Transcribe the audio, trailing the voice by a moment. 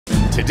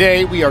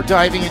Today, we are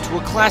diving into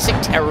a classic,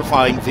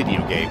 terrifying video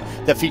game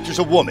that features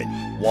a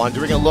woman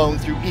wandering alone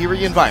through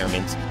eerie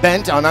environments,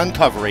 bent on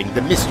uncovering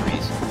the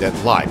mysteries that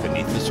lie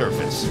beneath the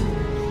surface.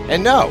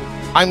 And no,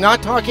 I'm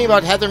not talking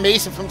about Heather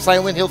Mason from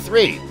Silent Hill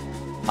 3.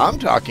 I'm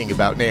talking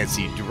about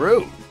Nancy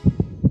Drew.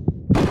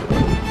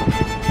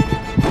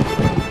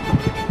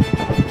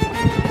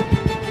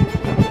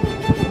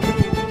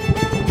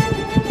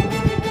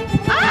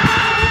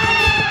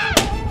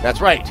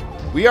 That's right.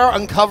 We are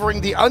uncovering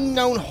the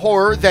unknown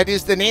horror that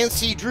is the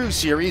Nancy Drew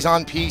series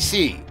on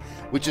PC,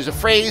 which is a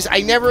phrase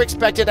I never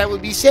expected I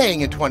would be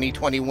saying in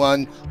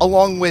 2021,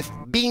 along with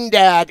 "Bean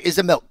Dad is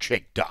a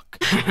milkshake duck."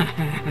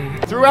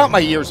 Throughout my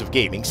years of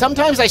gaming,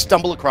 sometimes I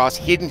stumble across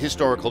hidden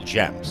historical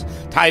gems,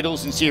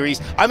 titles and series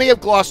I may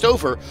have glossed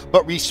over,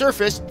 but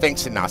resurfaced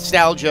thanks to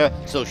nostalgia,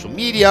 social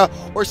media,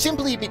 or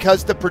simply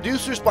because the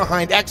producers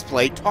behind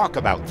Xplay talk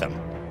about them.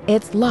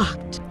 It's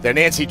locked. The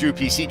Nancy Drew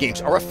PC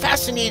games are a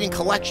fascinating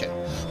collection.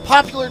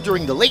 Popular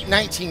during the late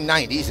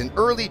 1990s and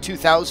early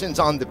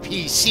 2000s on the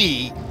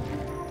PC,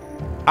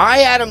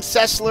 I, Adam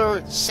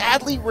Sessler,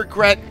 sadly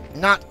regret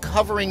not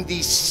covering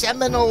the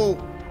seminal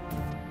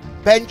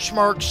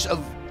benchmarks of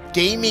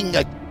gaming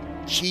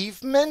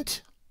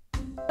achievement.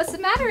 What's the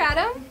matter,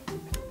 Adam?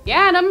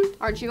 Yeah, Adam,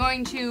 aren't you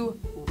going to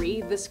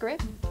read the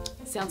script?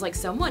 Sounds like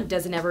someone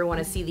doesn't ever want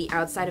to see the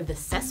outside of the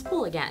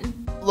cesspool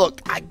again.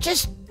 Look, I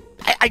just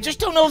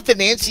don't know if the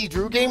Nancy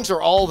Drew games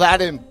are all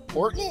that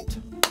important.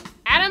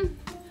 Adam,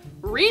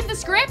 read the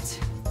script,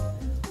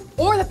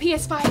 or the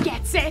PS5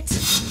 gets it.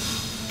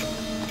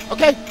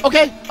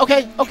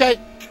 Okay.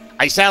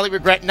 I sadly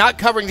regret not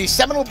covering the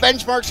seminal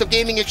benchmarks of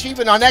gaming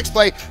achievement on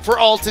Xplay for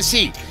all to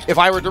see. If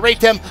I were to rate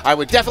them, I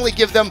would definitely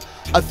give them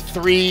a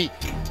 3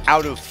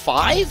 out of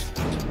 5.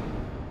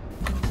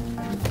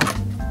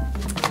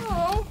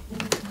 Oh,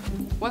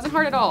 wasn't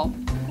hard at all.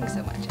 Thanks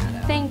so much,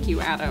 Adam. Thank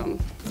you, Adam.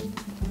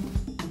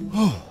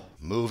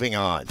 Moving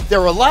on. There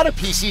are a lot of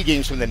PC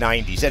games from the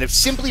 90s that have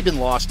simply been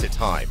lost to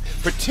time,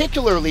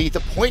 particularly the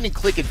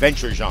point-and-click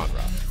adventure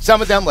genre. Some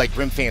of them, like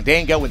Grim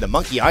Fandango and the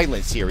Monkey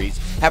Island series,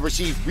 have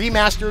received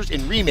remasters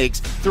and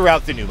remakes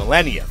throughout the new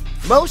millennium.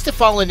 Most have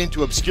fallen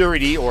into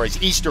obscurity or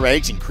as Easter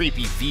eggs in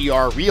creepy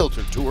VR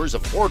realtor tours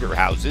of hoarder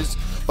houses,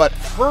 but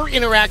Her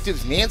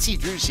Interactive's Nancy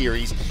Drew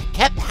series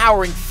kept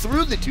powering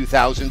through the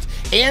 2000s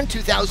and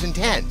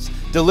 2010s,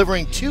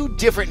 delivering 2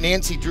 different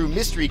Nancy Drew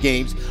mystery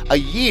games a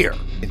year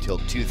until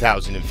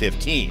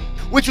 2015,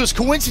 which was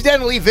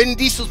coincidentally Vin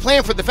Diesel's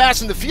plan for the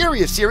Fast and the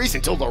Furious series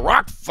until The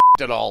Rock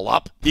f***ed it all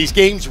up. These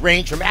games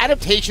range from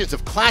adaptations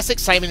of classic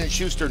Simon &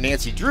 Schuster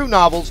Nancy Drew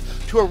novels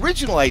to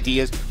original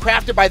ideas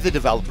crafted by the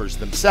developers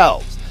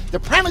themselves. The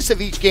premise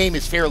of each game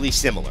is fairly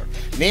similar.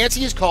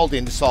 Nancy is called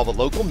in to solve a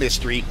local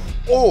mystery,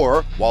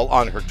 or, while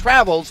on her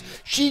travels,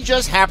 she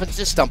just happens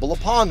to stumble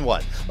upon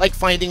one, like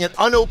finding an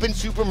unopened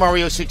Super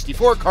Mario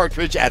 64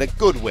 cartridge at a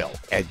Goodwill,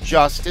 and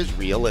just as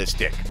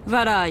realistic.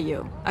 What are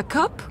you, a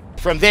cop?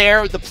 From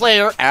there, the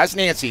player, as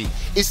Nancy,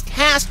 is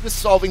tasked with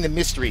solving the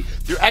mystery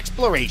through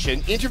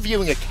exploration,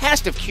 interviewing a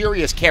cast of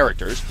curious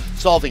characters,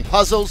 solving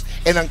puzzles,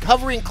 and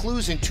uncovering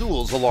clues and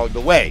tools along the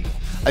way.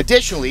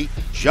 Additionally,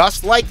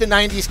 just like the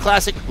 90s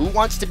classic Who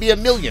Wants to Be a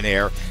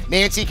Millionaire,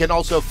 Nancy can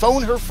also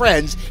phone her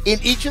friends in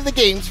each of the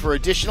games for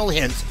additional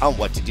hints on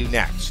what to do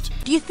next.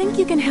 Do you think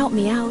you can help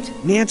me out?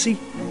 Nancy,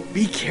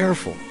 be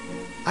careful.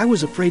 I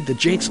was afraid that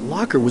Jake's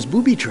locker was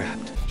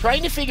booby-trapped.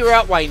 Trying to figure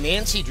out why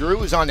Nancy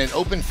Drew is on an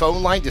open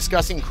phone line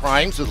discussing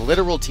crimes with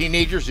literal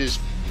teenagers is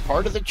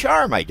part of the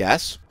charm, I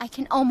guess. I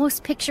can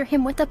almost picture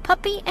him with a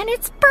puppy, and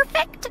it's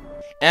perfect!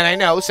 And I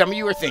know some of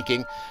you are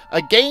thinking, a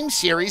game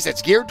series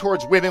that's geared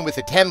towards women with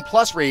a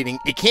 10+ rating,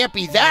 it can't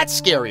be that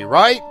scary,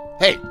 right?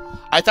 Hey,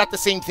 I thought the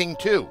same thing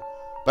too,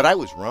 but I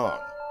was wrong.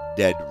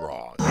 Dead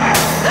wrong.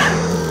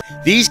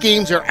 These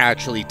games are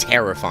actually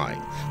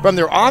terrifying. From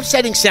their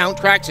offsetting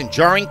soundtracks and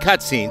jarring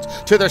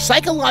cutscenes to their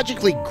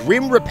psychologically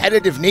grim,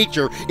 repetitive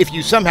nature if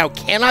you somehow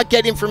cannot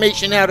get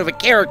information out of a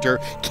character,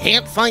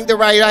 can't find the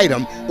right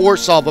item, or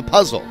solve a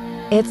puzzle.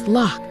 It's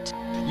locked.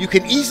 You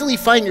can easily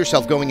find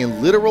yourself going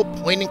in literal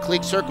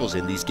point-and-click circles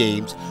in these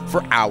games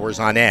for hours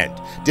on end,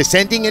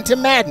 descending into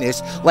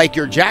madness like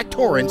you're Jack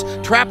Torrance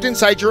trapped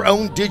inside your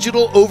own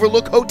digital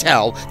overlook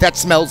hotel that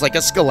smells like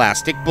a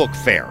Scholastic book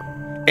fair.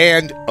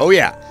 And, oh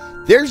yeah,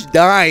 there's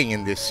dying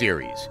in this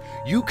series.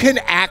 You can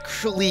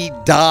actually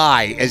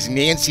die as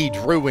Nancy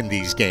Drew in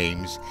these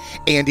games,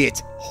 and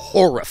it's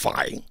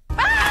horrifying.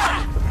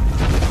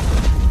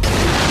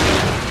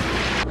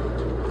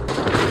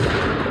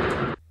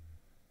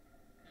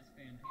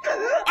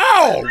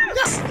 Oh,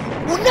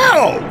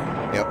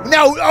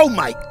 no, oh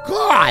my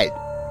God.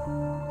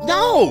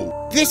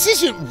 No, this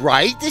isn't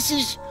right. This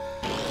is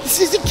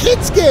a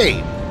kid's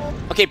game.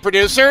 Okay,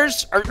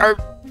 producers,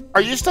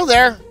 are you still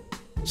there?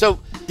 So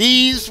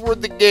these were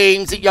the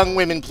games that young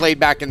women played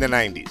back in the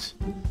 90s.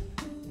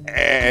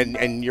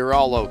 And you're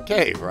all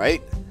okay,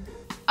 right?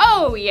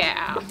 Oh,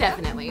 yeah.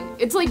 Definitely.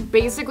 It's like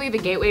basically the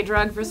gateway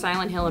drug for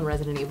Silent Hill and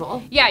Resident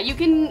Evil. Yeah, you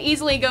can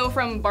easily go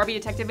from Barbie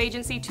Detective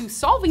Agency to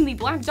solving the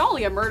Black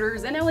Dahlia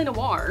murders in LA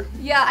Noire.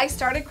 Yeah, I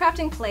started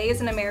crafting plays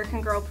in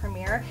American Girl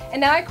Premiere,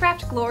 and now I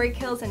craft glory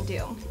kills in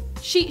Doom.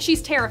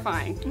 She's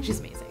terrifying. She's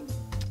amazing.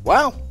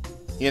 Well,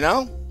 you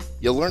know,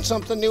 you learn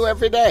something new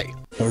every day.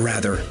 Or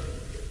rather,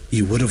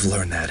 you would have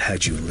learned that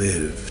had you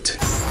lived.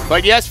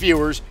 But yes,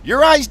 viewers,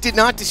 your eyes did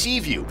not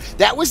deceive you.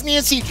 That was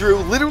Nancy Drew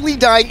literally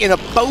dying in a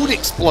boat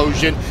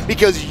explosion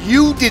because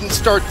you didn't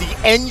start the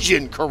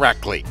engine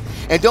correctly.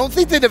 And don't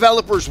think the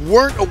developers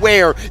weren't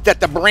aware that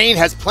the brain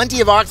has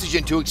plenty of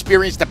oxygen to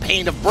experience the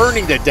pain of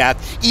burning to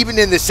death, even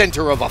in the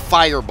center of a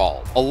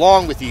fireball.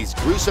 Along with these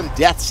gruesome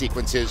death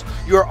sequences,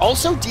 you are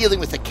also dealing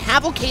with a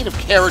cavalcade of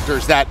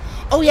characters that,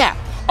 oh yeah,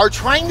 are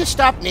trying to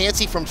stop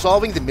Nancy from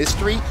solving the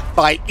mystery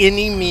by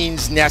any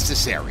means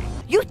necessary.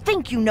 You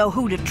think you know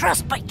who to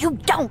trust, but you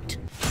don't.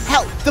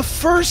 Hell, the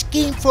first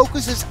game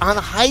focuses on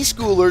high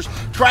schoolers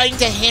trying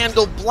to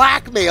handle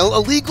blackmail,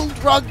 illegal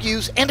drug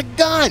use, and a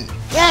gun.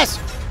 Yes,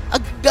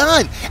 a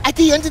gun. At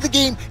the end of the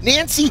game,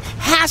 Nancy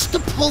has to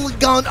pull a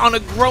gun on a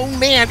grown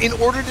man in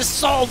order to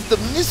solve the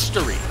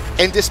mystery.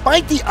 And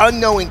despite the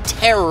unknowing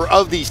terror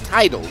of these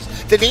titles,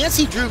 the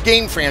Nancy Drew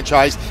game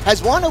franchise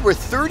has won over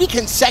 30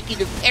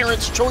 consecutive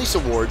Parents' Choice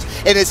Awards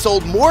and has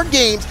sold more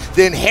games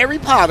than Harry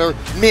Potter,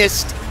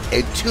 Myst,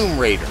 and Tomb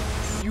Raider.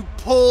 You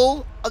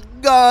pull a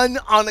gun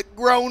on a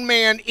grown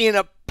man in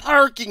a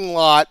parking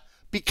lot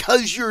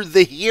because you're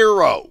the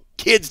hero.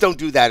 Kids don't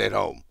do that at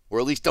home, or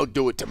at least don't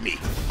do it to me.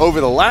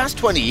 Over the last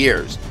 20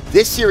 years,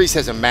 this series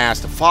has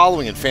amassed a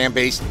following and fan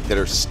base that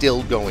are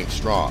still going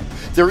strong.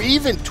 There are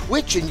even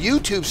Twitch and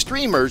YouTube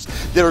streamers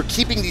that are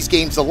keeping these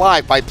games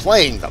alive by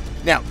playing them.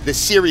 Now, the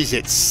series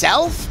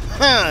itself?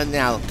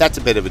 Now, that's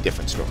a bit of a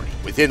different story.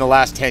 Within the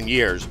last 10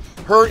 years,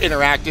 Her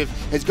Interactive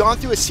has gone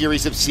through a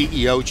series of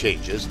CEO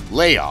changes,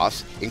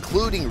 layoffs,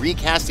 including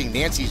recasting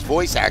Nancy's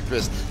voice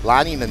actress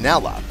Lani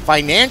Minella,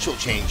 financial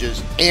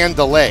changes, and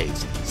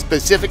delays,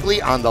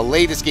 specifically on the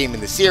latest game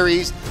in the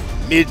series,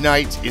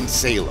 Midnight in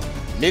Salem.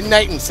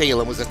 Midnight in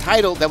Salem was a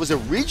title that was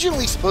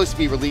originally supposed to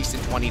be released in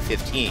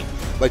 2015,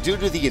 but due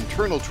to the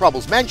internal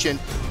troubles mentioned,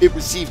 it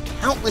received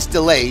countless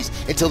delays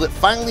until it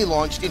finally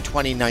launched in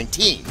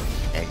 2019.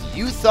 And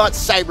you thought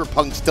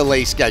Cyberpunk's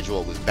delay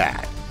schedule was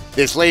bad.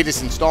 This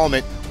latest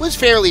installment was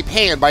fairly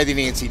panned by the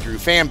Nancy Drew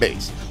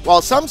fanbase.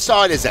 While some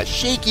saw it as a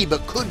shaky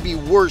but could be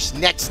worse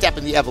next step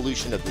in the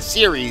evolution of the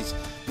series,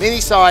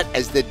 many saw it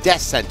as the death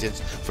sentence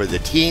for the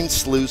teen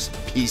sleuth's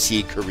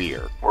PC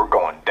career. We're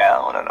going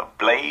down in a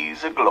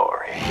blaze of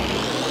glory.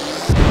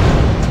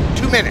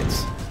 2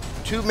 minutes.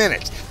 2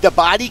 minutes. The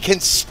body can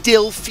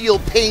still feel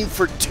pain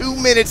for 2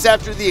 minutes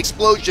after the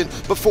explosion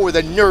before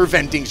the nerve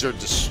endings are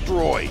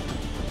destroyed.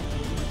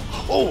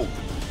 Oh.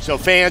 So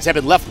fans have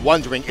been left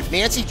wondering if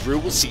Nancy Drew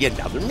will see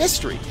another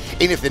mystery,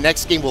 and if the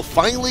next game will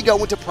finally go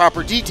into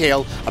proper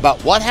detail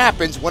about what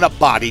happens when a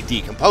body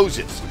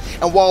decomposes.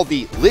 And while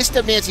the list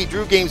of Nancy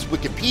Drew games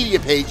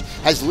Wikipedia page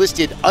has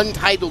listed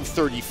Untitled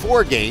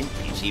 34 game,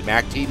 PC,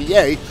 Mac,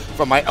 TBA,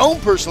 from my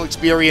own personal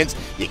experience,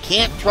 you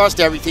can't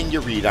trust everything you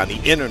read on the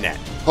internet.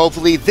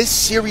 Hopefully this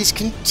series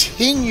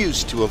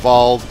continues to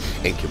evolve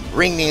and can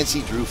bring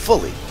Nancy Drew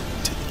fully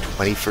to the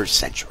 21st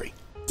century.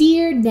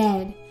 Dear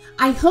Ned,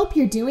 I hope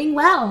you're doing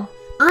well.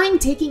 I'm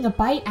taking a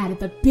bite out of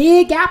the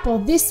Big Apple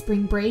this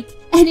spring break,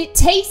 and it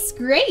tastes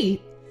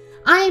great.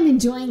 I am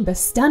enjoying the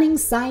stunning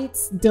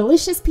sights,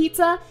 delicious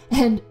pizza,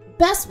 and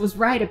Bess was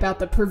right about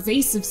the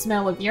pervasive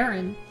smell of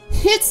urine.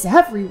 It's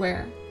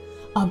everywhere.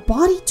 A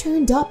body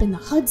turned up in the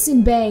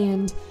Hudson Bay,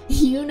 and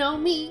you know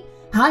me,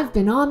 I've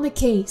been on the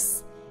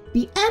case.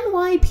 The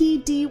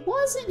NYPD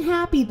wasn't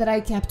happy that I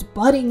kept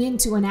butting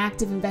into an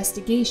active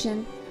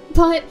investigation,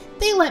 but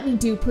they let me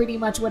do pretty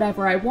much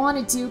whatever I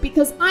wanted to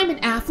because I'm an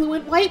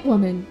affluent white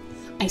woman.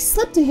 I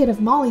slipped a hit of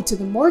Molly to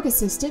the morgue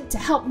assistant to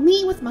help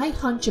me with my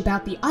hunch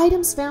about the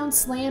items found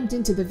slammed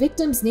into the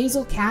victim's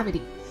nasal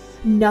cavity.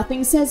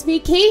 Nothing says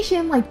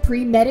vacation like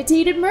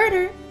premeditated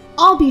murder.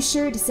 I'll be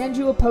sure to send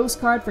you a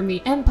postcard from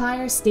the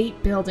Empire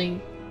State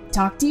Building.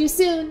 Talk to you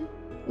soon.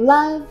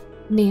 Love,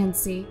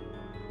 Nancy.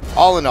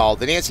 All in all,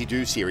 the Nancy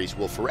Drew series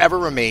will forever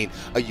remain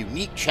a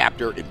unique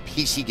chapter in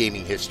PC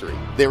gaming history.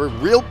 They were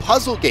real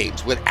puzzle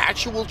games with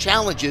actual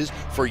challenges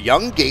for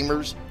young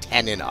gamers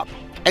 10 and up.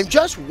 And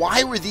just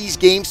why were these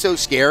games so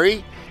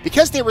scary?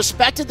 Because they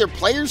respected their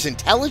players'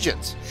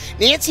 intelligence.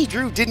 Nancy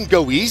Drew didn't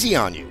go easy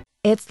on you.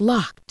 It's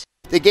locked.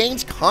 The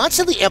games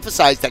constantly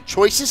emphasize that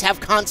choices have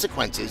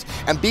consequences,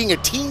 and being a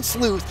teen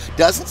sleuth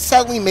doesn't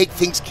suddenly make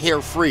things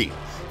carefree.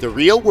 The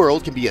real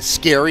world can be a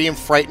scary and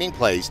frightening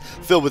place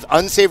filled with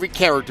unsavory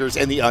characters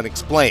and the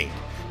unexplained.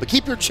 But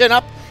keep your chin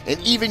up,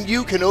 and even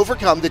you can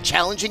overcome the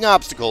challenging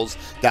obstacles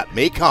that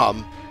may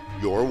come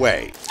your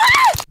way.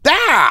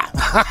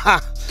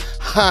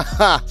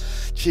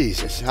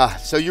 Jesus.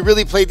 So you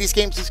really played these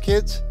games as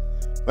kids?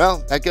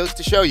 Well, that goes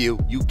to show you,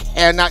 you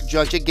cannot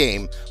judge a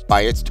game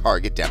by its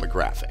target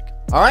demographic.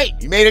 All right,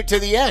 you made it to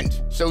the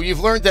end. So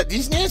you've learned that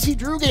these Nancy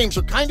Drew games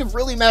are kind of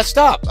really messed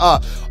up.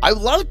 I'd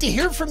love to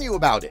hear from you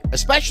about it,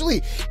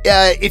 especially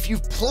if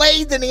you've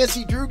played the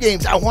Nancy Drew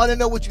games. I want to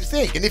know what you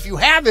think. And if you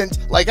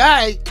haven't, like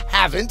I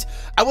haven't,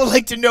 I would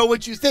like to know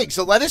what you think.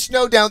 So let us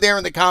know down there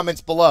in the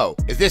comments below.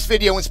 If this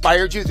video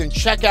inspired you, then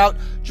check out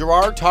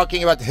Gerard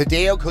talking about the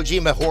Hideo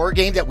Kojima horror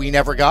game that we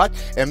never got,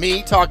 and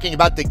me talking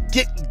about the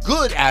get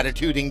good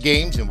attitude in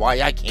games and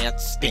why I can't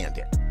stand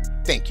it.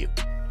 Thank you.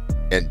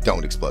 And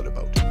don't explode a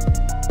boat.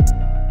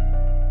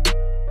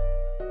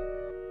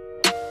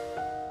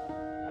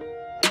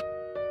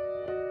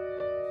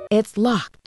 It's locked.